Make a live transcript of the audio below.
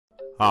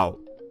How?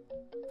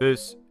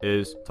 This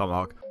is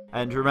Tomahawk.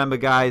 And remember,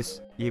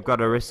 guys, you've got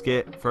to risk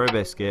it for a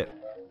biscuit.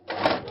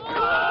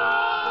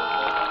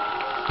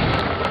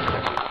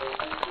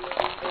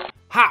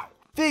 How?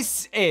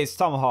 This is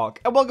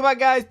Tomahawk, and welcome back,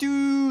 guys,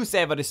 to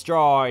Save or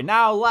Destroy.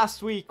 Now,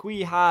 last week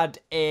we had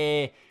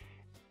a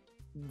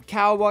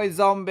cowboy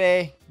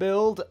zombie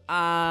build,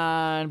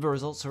 and the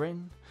results are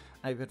in.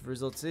 I've got the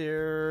results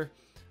here.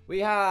 We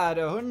had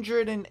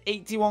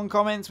 181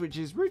 comments, which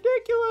is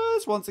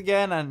ridiculous once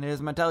again, and here's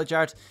my tally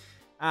chart.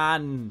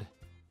 And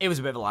it was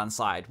a bit of a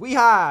landslide. We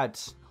had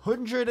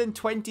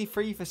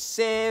 123 for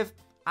save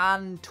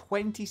and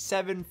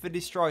 27 for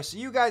destroy. So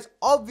you guys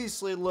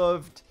obviously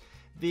loved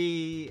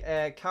the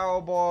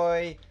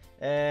cowboy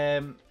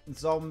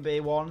zombie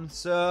one.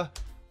 So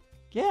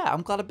yeah,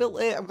 I'm glad I built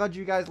it. I'm glad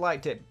you guys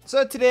liked it.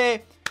 So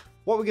today,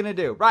 what we're going to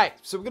do. Right,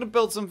 so we're going to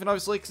build something,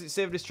 obviously, because it's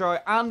Save Destroy.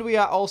 And we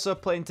are also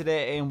playing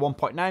today in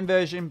 1.9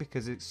 version,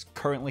 because it's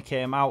currently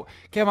came out,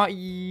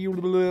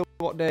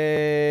 what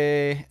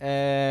day?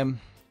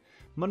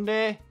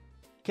 Monday.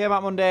 Came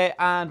out Monday,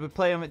 and we're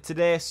playing with it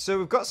today. So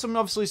we've got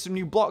obviously some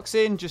new blocks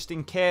in, just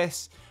in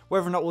case.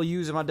 Whether or not we'll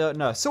use them, I don't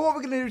know. So what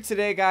we're going to do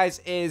today, guys,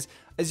 is,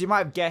 as you might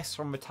have guessed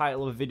from the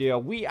title of the video,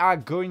 we are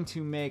going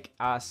to make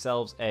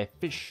ourselves a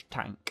fish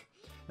tank.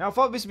 Now, I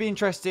thought this would be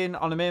interesting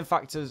on the main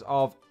factors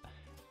of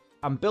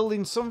I'm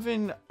building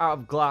something out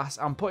of glass,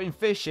 I'm putting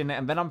fish in it,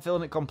 and then I'm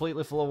filling it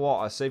completely full of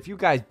water. So if you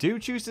guys do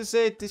choose to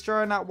say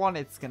destroying that one,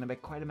 it's going to be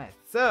quite a mess.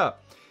 So,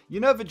 you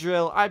know the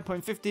drill. I'm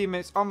putting 15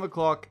 minutes on the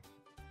clock.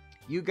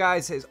 You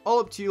guys, it's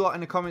all up to you lot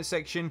in the comment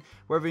section,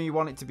 whether you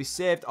want it to be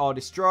saved or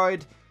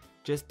destroyed.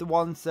 Just the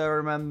once, so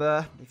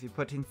remember, if you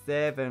put in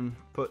save and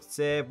put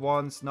save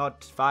once,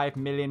 not 5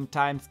 million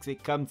times, because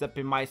it comes up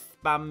in my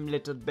spam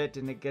little bit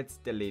and it gets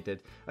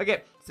deleted.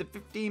 Okay, so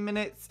 15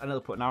 minutes. I know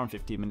they'll put an hour and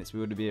 15 minutes. We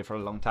would be here for a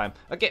long time.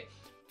 Okay,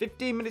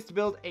 15 minutes to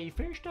build a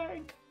fish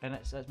tank. And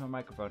that says my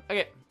microphone.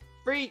 Okay,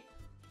 3,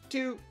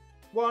 2,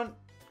 1,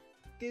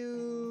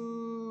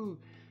 go.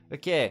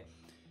 Okay,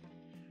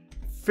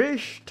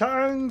 fish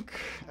tank.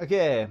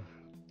 Okay,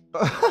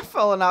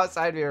 falling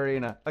outside the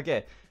arena.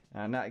 Okay.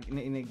 Now I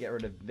need to get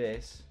rid of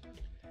this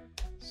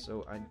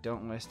so I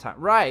don't waste time.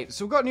 Right,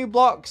 so we've got new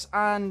blocks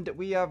and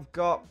we have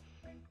got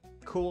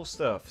cool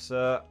stuff.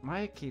 So,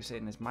 I keep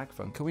saying this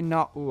microphone. Can we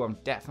not? Ooh, I'm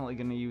definitely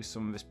going to use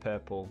some of this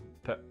purple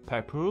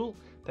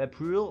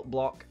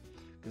block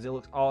because it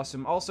looks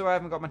awesome. Also, I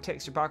haven't got my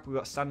texture pack. We've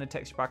got standard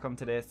texture pack on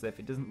today, so if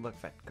it doesn't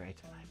look that great,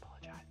 I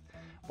apologize.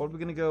 What are we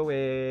going to go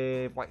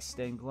with? White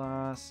stained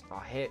glass.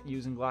 I hate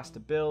using glass to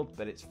build,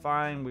 but it's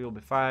fine. We will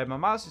be fine. My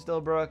mouse is still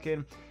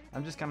broken.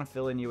 I'm just kind of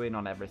filling you in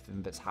on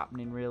everything that's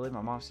happening, really.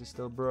 My mouse is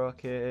still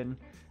broken.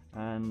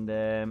 And,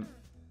 yeah.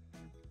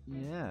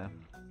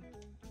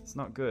 It's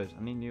not good.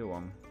 I need a new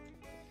one.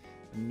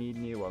 I need a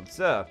new one.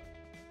 So,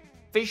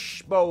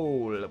 fish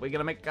bowl. We're going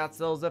to make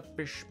ourselves a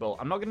fish bowl.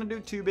 I'm not going to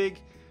do too big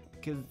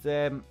because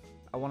I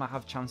want to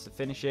have a chance to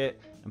finish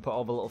it and put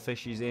all the little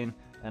fishies in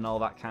and all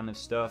that kind of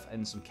stuff.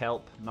 And some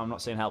kelp. No, I'm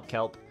not saying help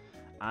kelp.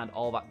 And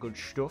all that good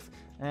stuff.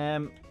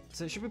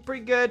 So it should be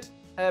pretty good.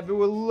 There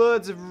were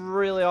loads of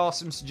really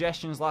awesome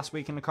suggestions last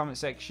week in the comment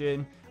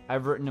section.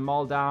 I've written them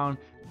all down.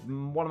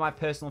 One of my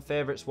personal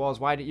favourites was,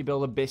 why didn't you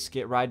build a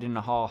biscuit riding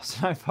a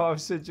horse? I thought it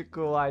was such a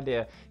cool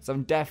idea. So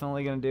I'm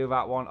definitely going to do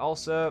that one.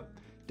 Also,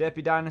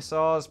 derpy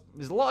dinosaurs.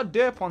 There's a lot of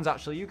derp ones,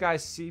 actually. You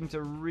guys seem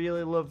to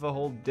really love the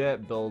whole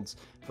dirt builds.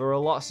 There were a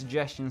lot of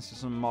suggestions for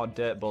some more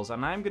dirt builds.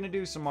 And I'm going to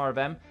do some more of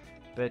them.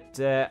 But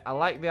I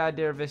like the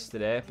idea of this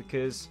today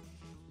because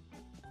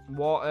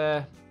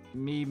water,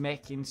 me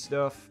making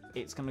stuff,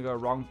 it's gonna go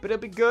wrong, but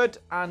it'll be good,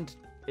 and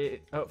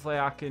hopefully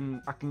I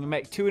can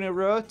make two in a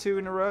row,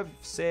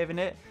 saving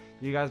it.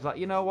 You guys are like,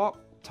 you know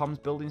what? Tom's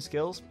building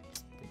skills,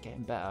 they're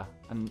getting better,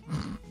 and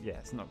yeah,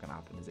 it's not gonna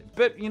happen, is it?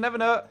 But you never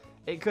know.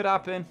 It could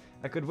happen.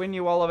 I could win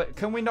you all of it.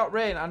 Can we not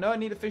rain? I know I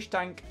need a fish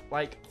tank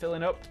like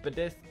filling up, but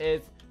this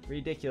is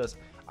ridiculous.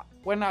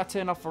 When I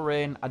turn off for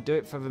rain, I do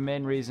it for the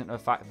main reason of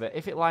the fact that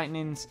if it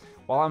lightnings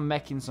while I'm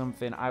making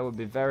something, I would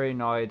be very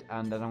annoyed,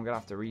 and then I'm gonna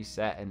have to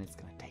reset, and it's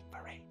gonna take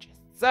for ages.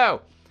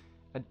 So,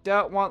 I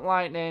don't want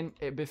lightning.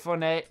 It'd be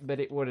funny, but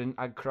it wouldn't.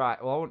 I'd cry.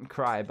 Well, I wouldn't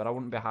cry, but I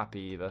wouldn't be happy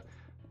either.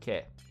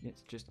 Okay,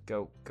 let's just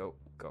go.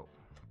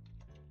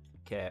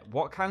 Okay,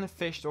 what kind of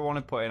fish do I want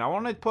to put in? I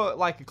want to put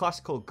like a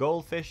classical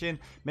goldfish in.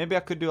 Maybe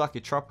I could do like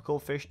a tropical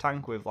fish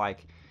tank with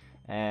like,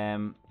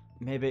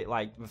 maybe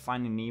like the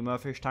Finding Nemo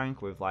fish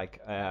tank with like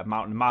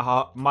Mountain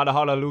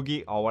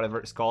Madahalugi or whatever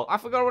it's called. I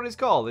forgot what it's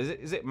called.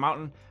 Is it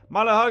Mountain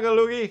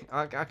Madahalugi?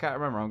 I can't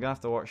remember. I'm gonna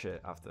have to watch it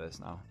after this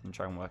now and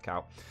try and work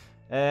out.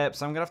 So I'm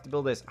going to have to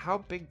build this. How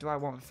big do I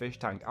want the fish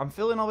tank? I'm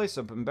filling all this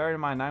up, and bear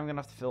in mind, now I'm going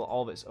to have to fill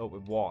all this up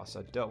with water,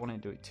 so I don't want to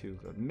do it too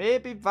good.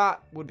 Maybe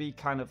that would be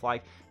kind of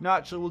like, no,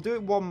 actually, we'll do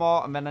it one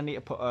more, and then I need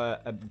to put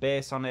a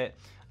base on it,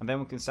 and then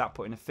we can start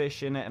putting a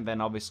fish in it, and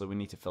then obviously we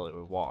need to fill it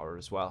with water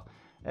as well.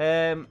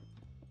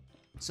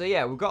 So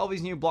yeah, we've got all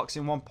these new blocks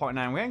in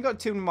 1.9. We ain't got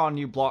too many more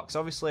new blocks.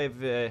 Obviously,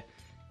 the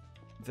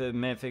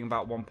main thing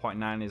about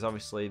 1.9 is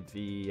obviously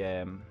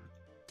the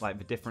like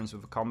the difference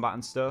with the combat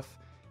and stuff.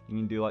 You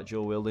can do like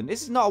dual wielding.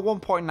 This is not a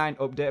 1.9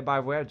 update, by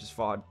the way. I just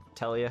thought I'd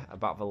tell you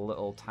about the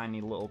little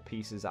tiny little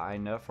pieces that I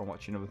know from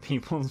watching other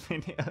people's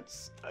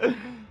videos.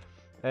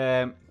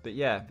 But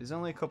yeah, there's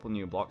only a couple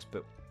new blocks,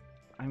 but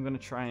I'm gonna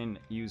try and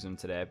use them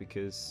today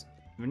because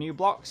the new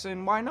blocks,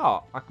 and why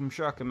not? I'm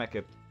sure I can make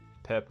a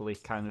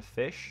purpley kind of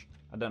fish.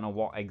 I don't know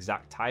what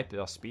exact type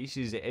or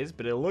species it is,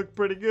 but it'll look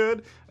pretty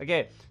good.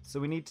 Okay, so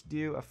we need to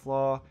do a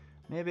floor.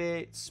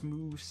 Maybe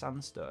smooth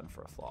sandstone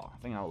for a floor. I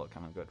think that'll look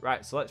kind of good.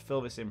 Right, so let's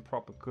fill this in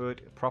proper,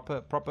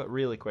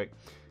 really quick.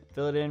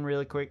 Fill it in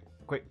really quick.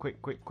 Quick.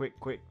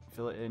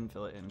 Fill it in.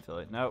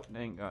 No,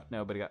 ain't got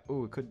nobody got.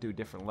 Oh, we could do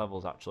different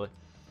levels actually.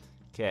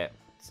 Okay,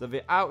 so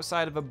the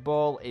outside of a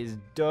bowl is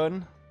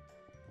done.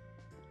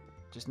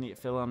 Just need to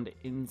fill on the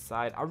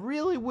inside. I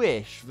really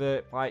wish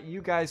that, like,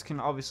 you guys can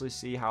obviously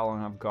see how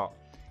long I've got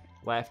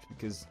left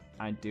because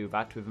I do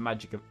that with the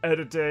magic of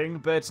editing.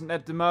 But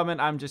at the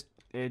moment, I'm just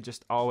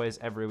always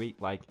every week,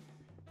 like,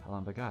 how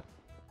long have I got?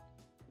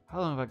 How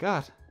long have I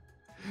got?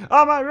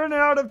 Am I running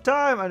out of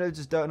time? I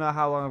just don't know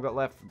how long I've got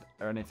left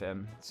or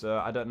anything. So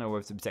I don't know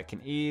whether to be taking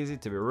it easy,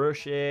 to be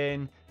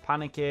rushing,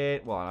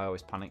 panicking. Well, I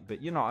always panic,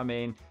 but you know what I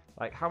mean.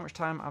 Like, how much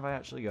time have I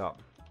actually got?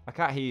 I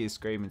can't hear you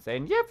screaming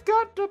saying, you've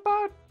got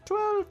about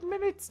 12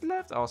 minutes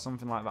left, or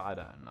something like that. I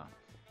don't know.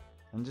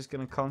 I'm just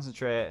going to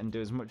concentrate and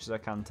do as much as I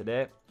can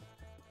today.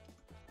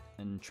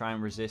 And try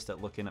and resist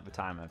at looking at the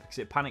timer. Because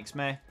it panics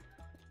me.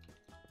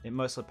 It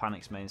mostly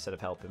panics me instead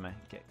of helping me.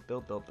 Okay,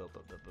 build.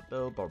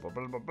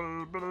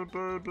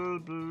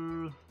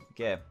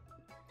 Okay.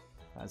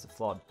 That's the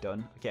floor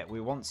done. Okay,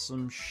 we want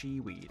some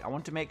seaweed. I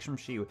want to make some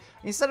seaweed.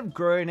 Instead of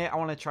growing it, I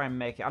want to try and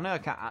make it. I know I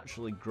can't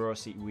actually grow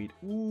seaweed.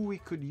 Ooh, we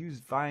could use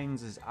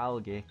vines as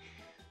algae.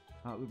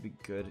 That would be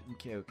good.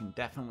 Okay, we can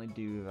definitely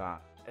do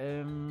that.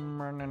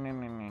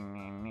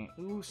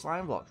 Ooh,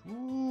 slime blocks.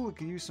 Ooh, we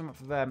could use some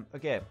for them.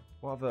 Okay,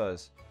 what are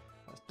those?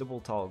 That's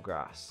double tall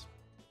grass.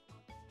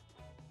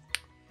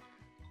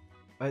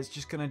 It's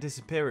just going to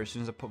disappear as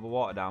soon as I put the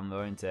water down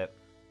though, isn't it?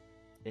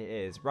 It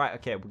is. Right,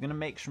 okay, we're going to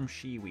make some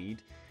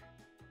seaweed.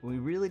 We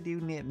really do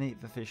need to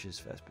meet the fishes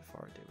first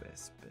before I do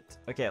this. But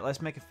okay,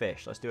 let's make a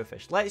fish. Let's do a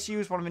fish. Let's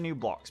use one of the new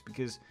blocks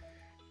because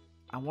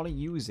I want to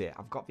use it.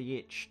 I've got the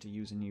itch to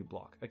use a new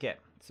block. Okay,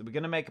 so we're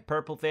going to make a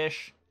purple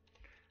fish.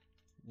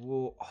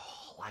 Whoa,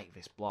 oh, I like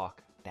this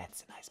block.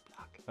 That's a nice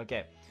block.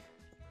 Okay,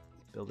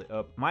 let's build it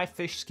up. My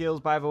fish skills,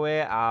 by the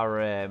way,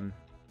 are,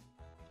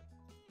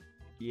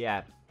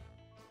 yeah,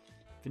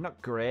 they're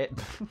not great.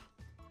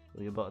 You'll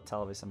be able to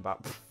tell this in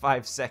about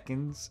 5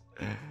 seconds.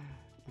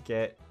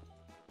 Okay.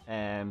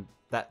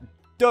 That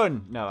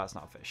done. No, that's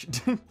not a fish.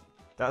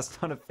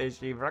 That's not a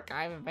fish either. I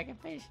can't even make a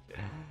fish.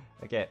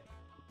 Okay.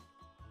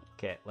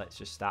 Okay, let's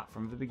just start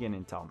from the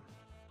beginning, Tom.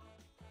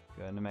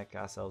 Going to make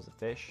ourselves a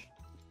fish.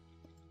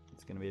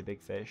 It's going to be a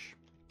big fish.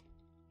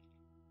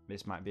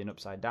 This might be an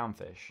upside down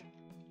fish.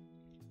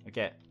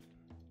 Okay.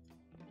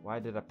 Why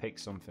did I pick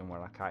something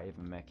where I can't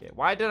even make it?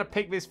 Why did I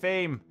pick this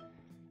theme?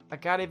 I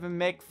can't even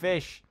make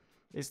fish.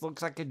 This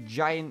looks like a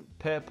giant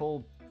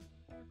purple...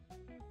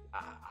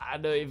 I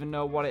don't even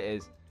know what it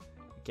is.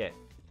 Okay,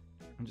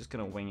 I'm just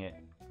gonna wing it.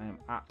 I am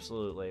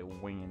absolutely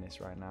winging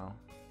this right now.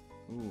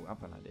 Ooh, I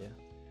have an idea.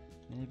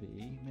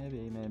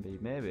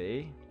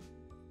 Maybe.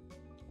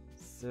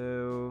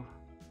 So,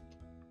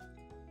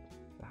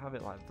 if I have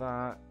it like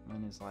that,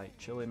 and it's like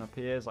chilling up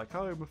here, it's like,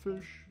 oh, I'm a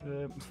fish.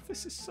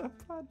 This is so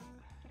bad.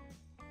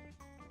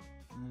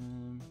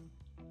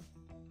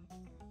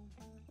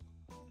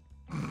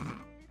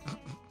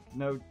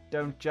 No,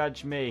 don't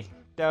judge me.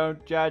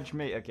 Don't judge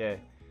me.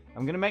 Okay.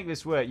 I'm going to make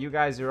this work. You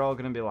guys are all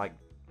going to be like,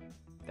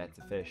 that's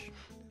a fish.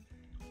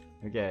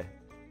 Okay.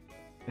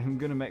 I'm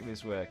going to make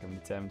this work. I'm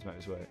determined to make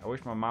this work. I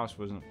wish my mouse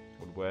would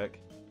work.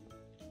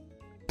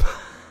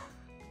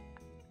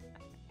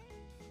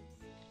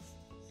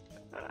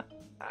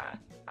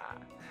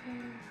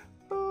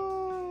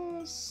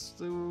 Oh,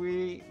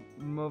 sweet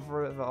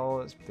mother of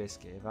all its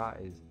biscuit.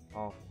 That is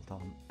awful,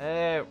 Tom.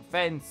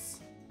 Fence.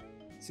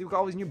 See, we've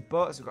got all these new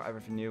boats. We've got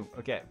everything new.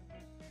 Okay.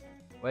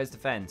 Where's the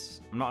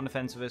fence? I'm not on the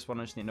fence for this one.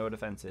 I just need to know where the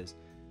fence is.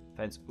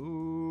 Fence.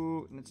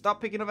 Ooh.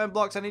 Stop picking up them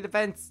blocks. I need a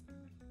fence.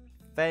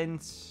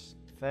 Fence.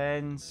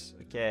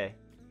 Okay.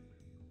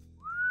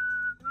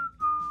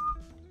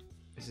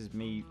 This is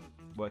me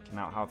working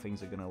out how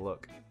things are going to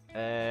look.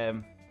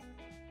 How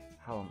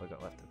long have I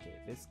got left? Okay.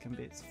 This can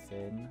be its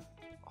fin.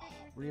 Oh,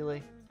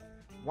 really?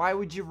 Why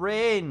would you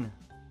rain?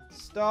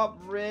 Stop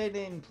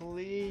raining,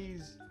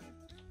 please.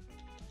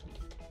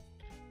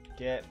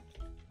 Okay.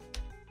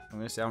 I'm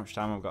gonna see how much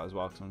time I've got as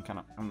well, because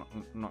I'm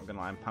not gonna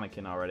lie, I'm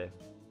panicking already.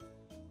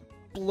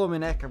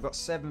 Blooming heck, I've got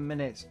 7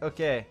 minutes.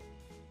 Okay.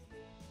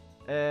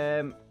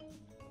 Okay,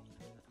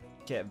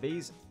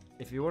 these.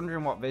 If you're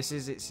wondering what this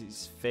is, it's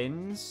its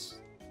fins.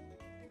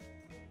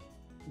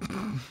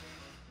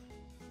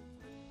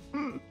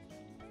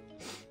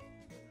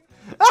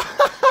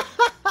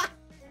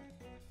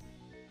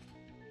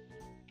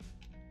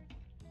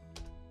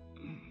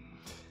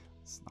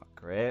 It's not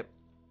great.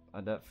 I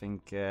don't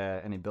think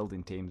any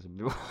building teams would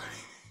be.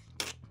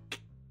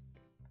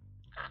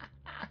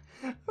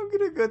 I'm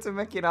go to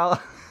making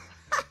all.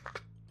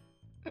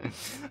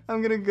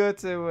 I'm gonna go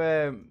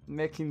to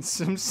making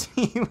some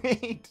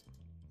seaweed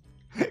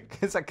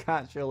because I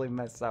can't surely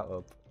mess that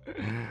up.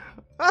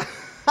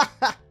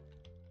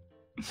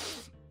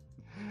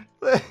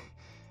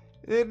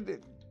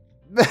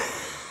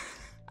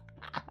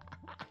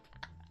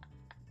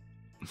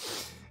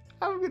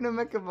 I'm gonna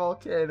make a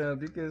volcano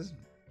because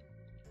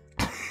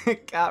I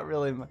can't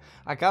really.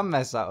 I can't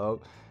mess that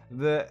up.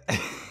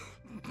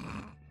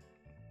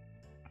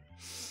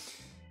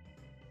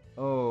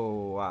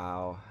 Oh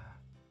wow.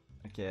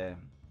 Okay.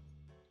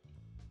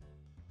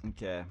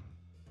 Okay.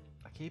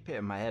 I keep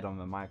hitting my head on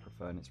the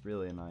microphone. It's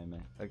really annoying me.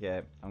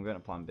 Okay, I'm going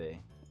to plan B.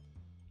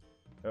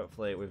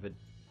 Hopefully with a...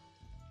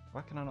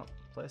 Why can I not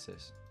place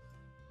this?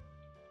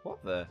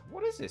 What the?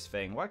 What is this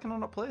thing? Why can I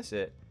not place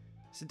it?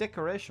 It's a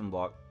decoration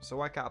block, so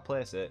why can't I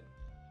place it?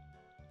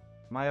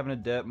 Am I having a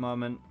derp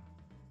moment?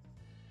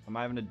 Am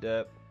I having a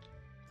derp?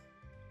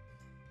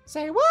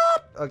 Say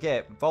what?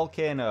 Okay,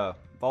 volcano.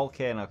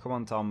 Volcano. Come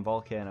on, Tom.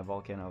 Volcano,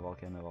 volcano,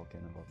 volcano,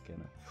 volcano,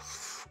 volcano.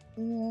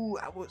 Ooh,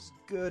 that was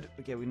good.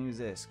 Okay, we can use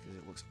this because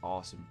it looks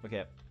awesome.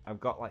 Okay, I've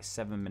got like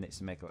 7 minutes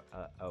to make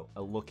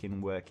a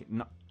looking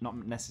working,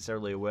 not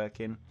necessarily a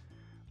working,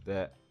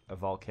 but a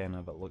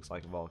volcano that looks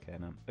like a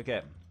volcano.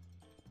 Okay.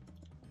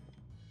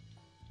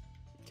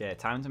 Okay,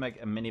 time to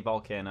make a mini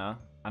volcano.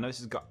 I know this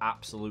has got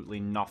absolutely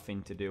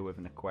nothing to do with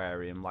an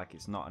aquarium, like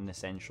it's not an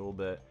essential,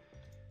 but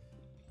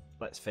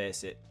let's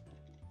face it,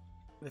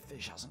 the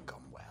fish hasn't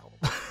gone well.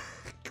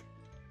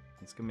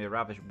 It's gonna be a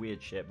rather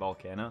weird shaped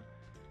volcano.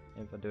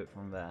 If I do it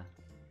from there.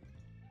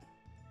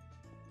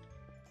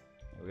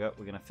 There we go.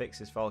 We're gonna fix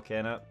this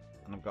volcano,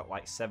 and I've got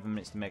like 7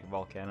 minutes to make a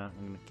volcano.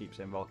 I'm gonna keep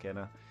saying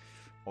volcano,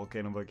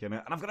 volcano, volcano,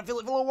 and I'm gonna fill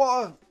it full of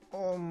water.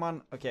 Oh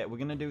man. Okay, we're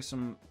gonna do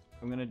some.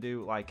 I'm gonna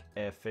do like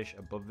a fish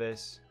above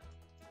this.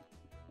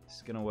 This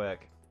is gonna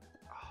work.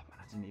 Oh man,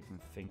 I didn't even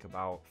think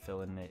about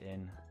filling it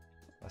in.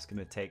 That's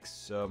gonna take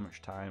so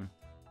much time.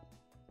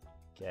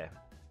 Okay,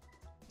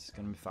 it's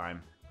gonna be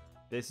fine.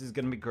 This is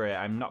gonna be great.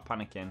 I'm not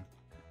panicking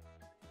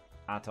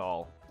at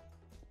all.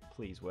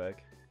 Please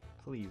work.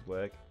 Please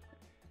work.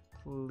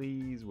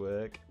 Please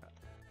work.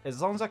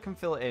 As long as I can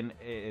fill it in,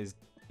 it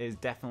is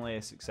definitely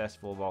a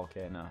successful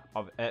volcano.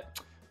 Of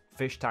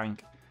fish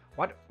tank.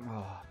 What?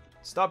 Oh.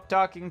 Stop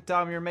talking,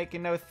 Tom. You're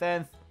making no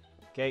sense.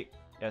 Okay.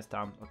 Yes,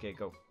 Tom. Okay,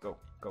 go, go,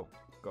 go,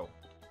 go.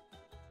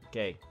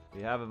 Okay.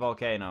 We have a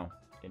volcano.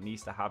 It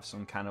needs to have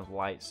some kind of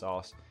light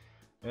source.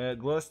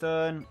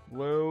 Glowstone,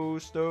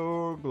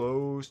 glowstone,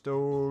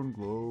 glowstone,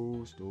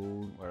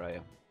 glowstone. Where are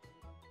you?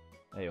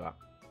 There you are.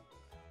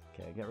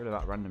 Okay, get rid of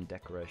that random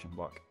decoration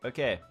block.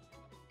 Okay.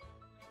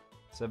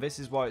 So this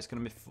is what it's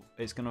gonna be.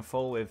 It's gonna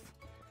full with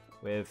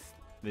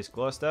this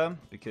glowstone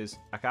because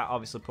I can't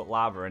obviously put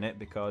lava in it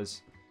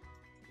because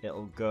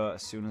it'll go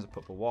as soon as I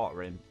put the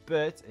water in.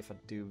 But if I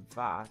do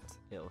that,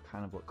 it'll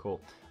kind of look cool.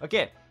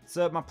 Okay.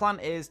 So my plan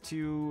is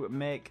to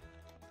make.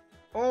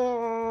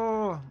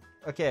 Oh.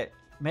 Okay.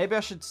 Maybe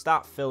I should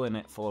start filling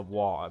it full of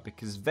water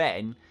because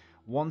then,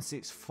 once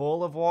it's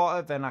full of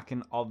water, then I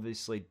can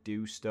obviously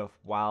do stuff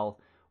while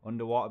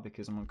underwater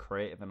because I'm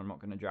creative and I'm not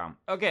going to drown.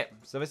 Okay,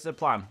 so this is the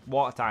plan.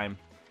 Water time.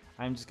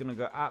 I'm just going to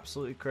go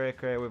absolutely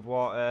cray-cray with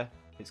water.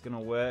 It's going to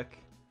work,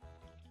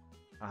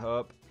 I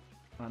hope.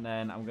 And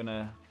then I'm going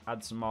to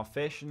add some more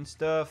fish and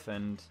stuff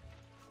and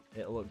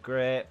it'll look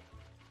great.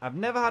 I've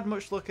never had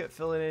much luck at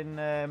filling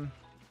in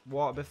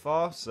water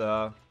before,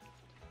 so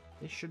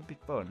this should be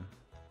fun.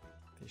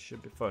 It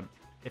should be fun.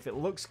 If it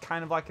looks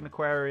kind of like an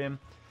aquarium,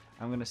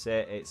 I'm going to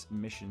say it's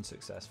mission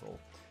successful.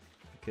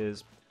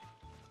 Because...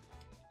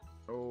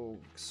 Oh,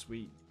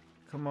 sweet.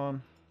 Come on.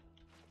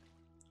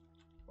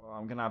 Oh,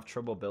 I'm going to have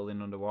trouble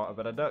building underwater,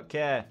 but I don't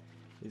care.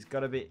 It's got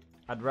to be...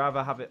 I'd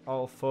rather have it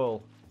all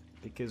full.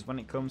 Because when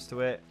it comes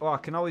to it... Oh, I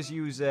can always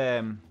use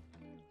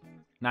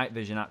night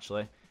vision,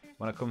 actually.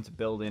 When I come to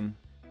building,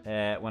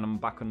 when I'm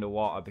back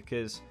underwater.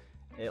 Because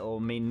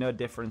it'll mean no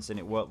difference and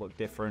it won't look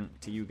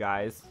different to you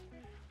guys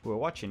who are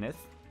watching it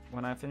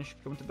when I finish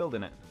coming to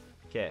building it.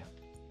 Okay.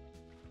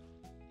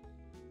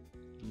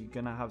 You're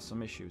gonna have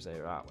some issues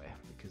there, aren't we?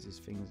 Because there's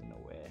things in the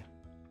way.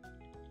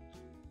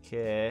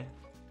 Okay.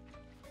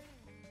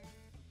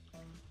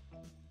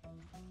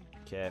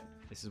 Okay.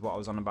 This is what I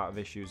was on about with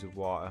issues with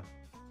water.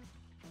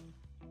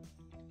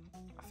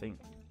 I think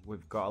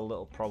we've got a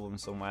little problem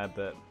somewhere,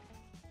 but...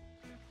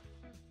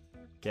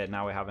 Okay,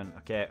 now we haven't.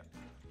 Okay.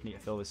 Need to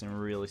fill this in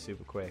really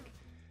super quick.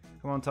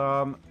 Come on,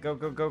 Tom. Go,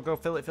 go, go, go.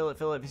 Fill it, fill it,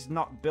 fill it. This is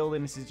not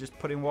building. This is just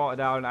putting water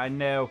down. I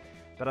know.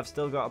 But I've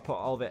still got to put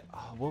all of it.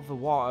 Oh, will the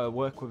water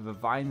work with the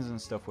vines and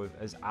stuff with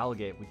as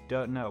algae? We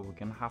don't know. We're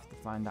going to have to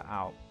find that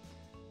out.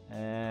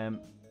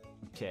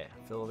 Okay.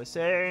 Fill this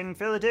in.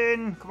 Fill it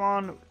in. Come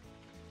on.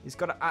 It's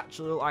got to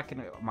actually look like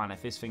an... Man,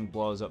 if this thing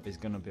blows up, there's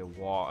going to be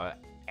water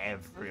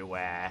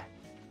everywhere.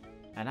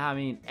 And I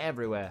mean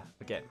everywhere.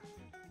 Okay.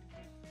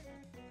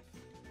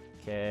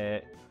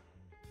 Okay.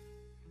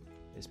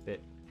 This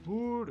bit...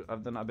 Ooh,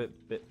 I've done that a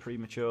bit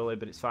prematurely,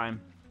 but it's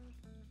fine.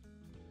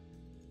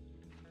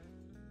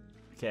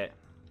 Okay.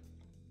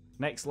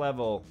 Next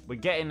level. We're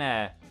getting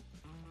there.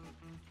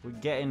 We're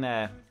getting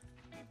there.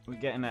 We're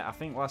getting there. I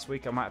think last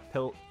week I might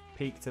have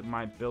peaked at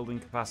my building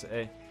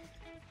capacity.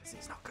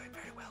 It's not going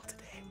very well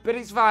today. But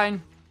it's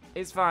fine.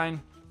 It's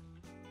fine.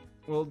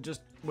 We'll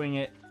just wing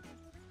it.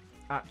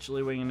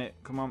 Actually winging it.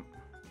 Come on.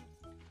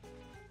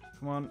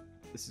 Come on.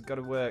 This has got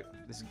to work.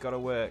 This has got to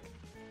work.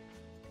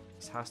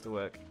 This has to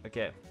work.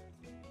 Okay.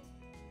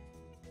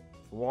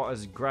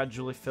 Water's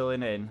gradually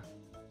filling in.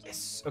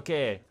 Yes.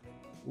 Okay.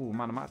 Ooh,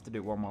 man, I might have to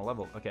do one more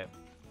level. Okay.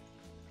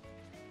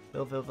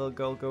 Fill, fill, fill.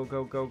 Go, go,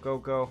 go, go, go,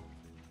 go.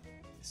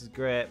 This is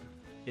great.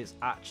 It's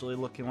actually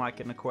looking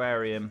like an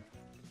aquarium.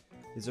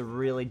 There's a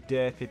really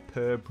dirty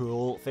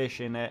purple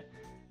fish in it.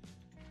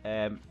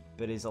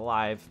 But he's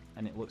alive,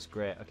 and it looks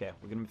great. Okay,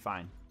 we're going to be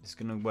fine. This is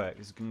going to work.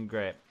 This is going to be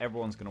great.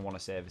 Everyone's going to want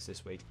to save us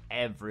this week.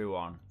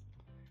 Everyone.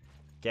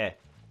 Okay.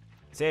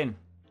 It's in.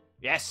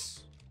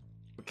 Yes!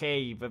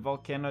 Okay, the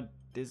volcano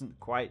isn't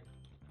quite...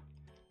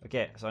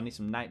 Okay, so I need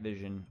some night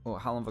vision. Oh,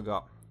 how long have I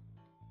got?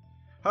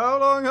 How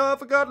long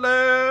have I got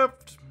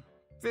left?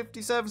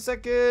 57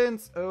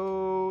 seconds.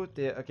 Oh,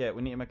 dear. Okay,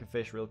 we need to make a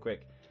fish real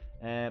quick.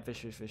 Fish,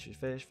 fish, fish, fish,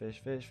 fish, fish,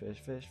 fish, fish,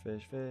 fish,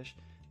 fish, fish.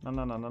 No,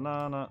 no, no, no,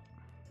 no, no.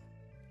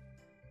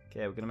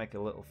 Okay, we're going to make a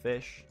little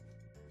fish.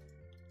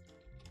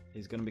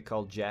 He's going to be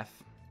called Jeff,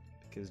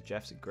 because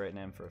Jeff's a great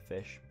name for a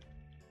fish.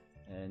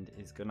 And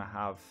he's going to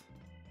have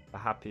the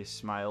happiest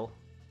smile.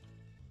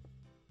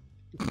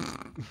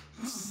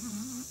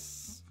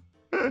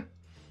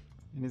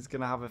 And he's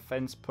going to have a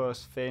fence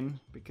post fin,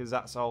 because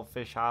that's all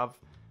fish have.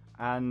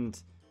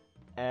 And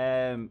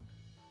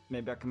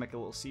maybe I can make a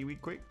little seaweed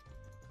quick.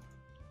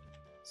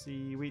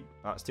 Seaweed.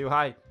 Oh, it's too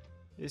high.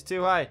 It's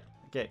too high.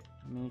 Okay.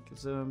 Make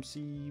some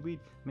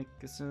seaweed. Make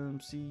some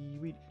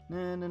seaweed.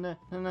 Na na na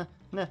na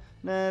na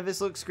na.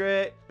 This looks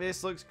great.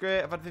 This looks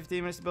great. I've had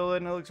 15 minutes to build it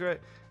and it looks great.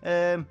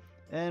 And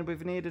we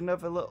need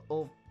another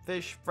little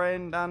fish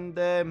friend, and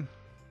I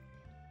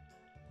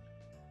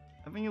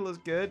think it looks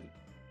good.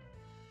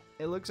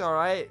 It looks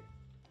alright.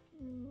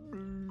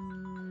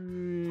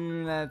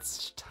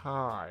 That's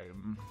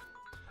time.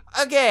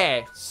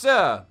 Okay,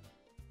 so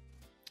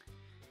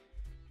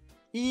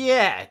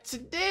yeah,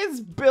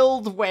 today's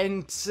build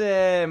went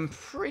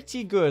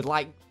pretty good.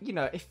 Like, you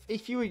know,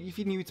 if you're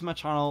new to my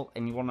channel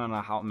and you want to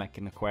know how to make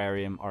an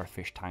aquarium or a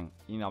fish tank,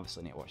 you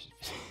obviously need to watch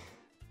this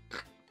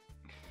video.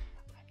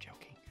 I'm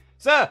joking.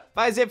 So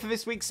that is it for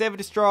this week's Save or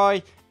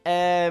Destroy.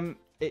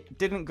 It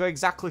didn't go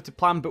exactly to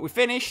plan, but we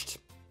finished.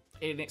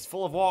 And it's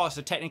full of water,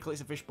 so technically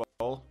it's a fish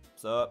bowl.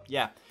 So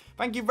yeah,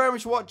 thank you very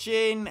much for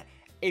watching.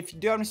 If you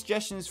do have any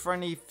suggestions for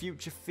any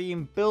future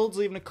theme builds,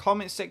 leave in the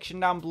comment section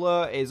down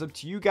below. It is up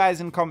to you guys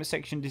in the comment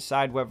section to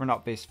decide whether or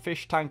not this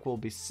fish tank will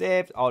be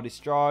saved or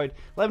destroyed.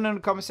 Let me know in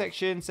the comment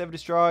section, save or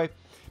destroy.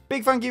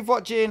 Big thank you for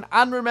watching,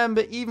 and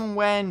remember, even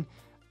when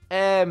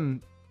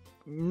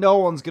no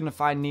one's going to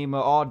find Nemo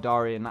or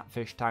Dory in that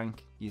fish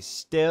tank, you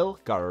still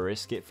got to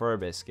risk it for a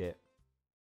biscuit.